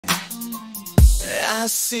I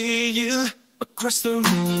see you across the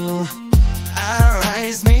room. Our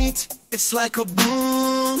eyes meet, it's like a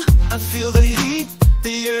boom. I feel the heat,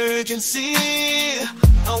 the urgency.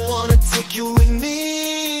 I wanna take you with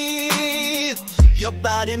me. Your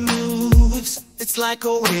body moves, it's like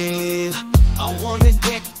a wave. I wanna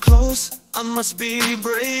get close, I must be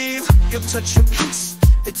brave. Your touch, your kiss,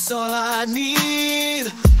 it's all I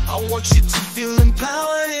need. I want you to feel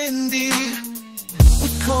empowered indeed. We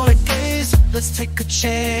call it days, let's take a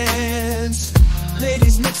chance.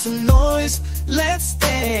 Ladies, make some noise, let's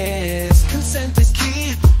dance. Consent is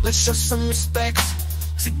key, let's show some respect.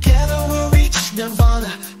 Together we'll reach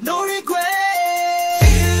nirvana, no regret.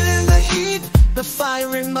 Feeling the heat, the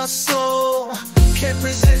fire in my soul. Can't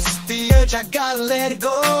resist the urge, I gotta let it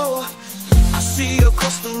go. I see you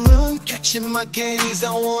across the room, catching my gaze.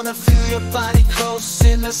 I wanna feel your body close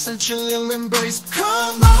in a sensual embrace.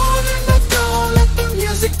 Come on and don't let the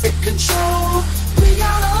music take control. We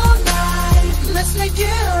got all night, let's make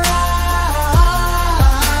it right.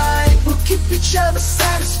 We'll keep each other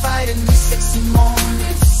satisfied in these sexy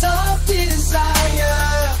moments of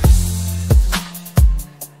desire.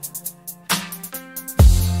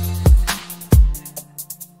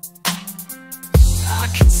 I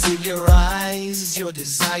can see your eyes, your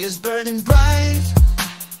desire's burning bright.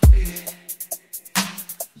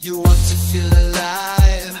 You want to feel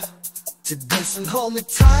alive, to dance and hold me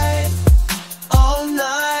tight all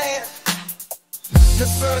night. The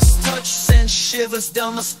first touch sends shivers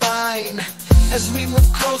down my spine. As we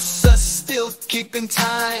move closer, still keeping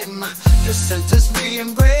time. The centers we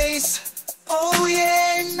embrace, oh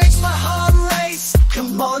yeah, it makes my heart race.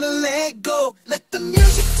 Come on and let go, let the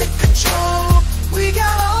music take control. We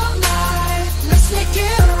got all night, let's make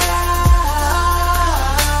it right.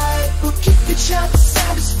 We'll keep each other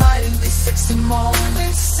satisfied in these sexy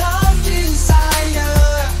moments of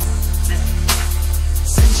desire.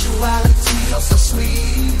 Sensuality, oh so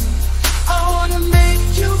sweet. I wanna make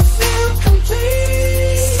you feel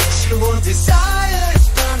complete. Sexual desire is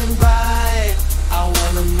burning bright. I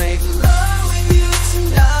wanna make love with you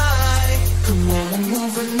tonight. Come on and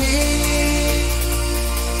move with me.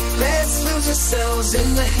 Let's lose ourselves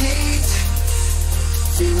in the heat.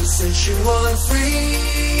 Feel sensual and free.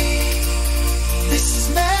 This is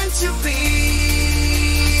meant to be.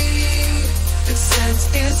 Consent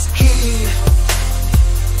is key.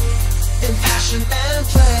 In passion and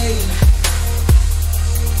play,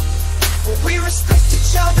 we respect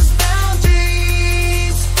each other's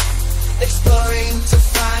boundaries, exploring to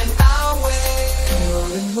find our way. Come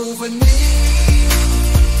on and move with me.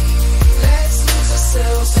 Let's lose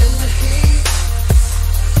ourselves in the heat.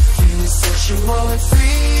 Feel sensual and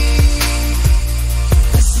free.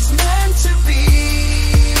 This is meant to be.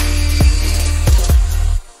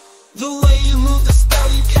 The way you move, the spell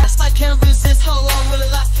you cast, I can't resist. How long will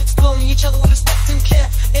it last? Exploring each other with respect and care.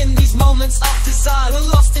 In these moments of desire, we're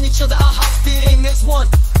lost in each other, our hearts beating as one.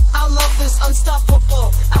 Our love is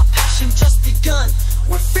unstoppable, our passion just begun.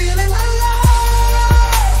 We're feeling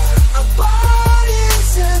alive, our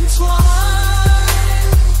bodies entwined.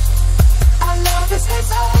 Our love is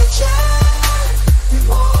as urgent, we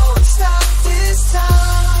won't stop this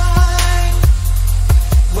time.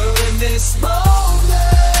 We're in this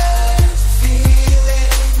moment,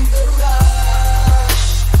 feeling the rush.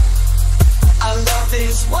 Our love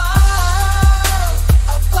is wild,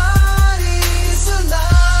 our bodies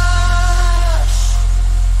alive.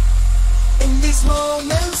 In these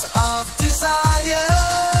moments of desire,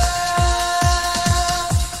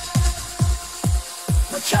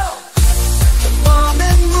 let's go. Come on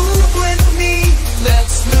and move with me.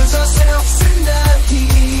 Let's lose ourselves in the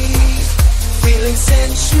heat. Feeling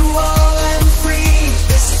sensual and free.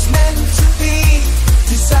 This is meant to be.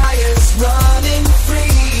 Desire's running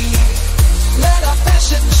free. Let our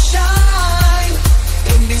passion shine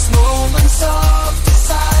in these moments of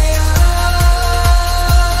desire.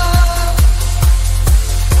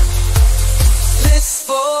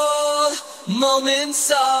 Blissful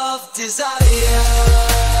moments of desire.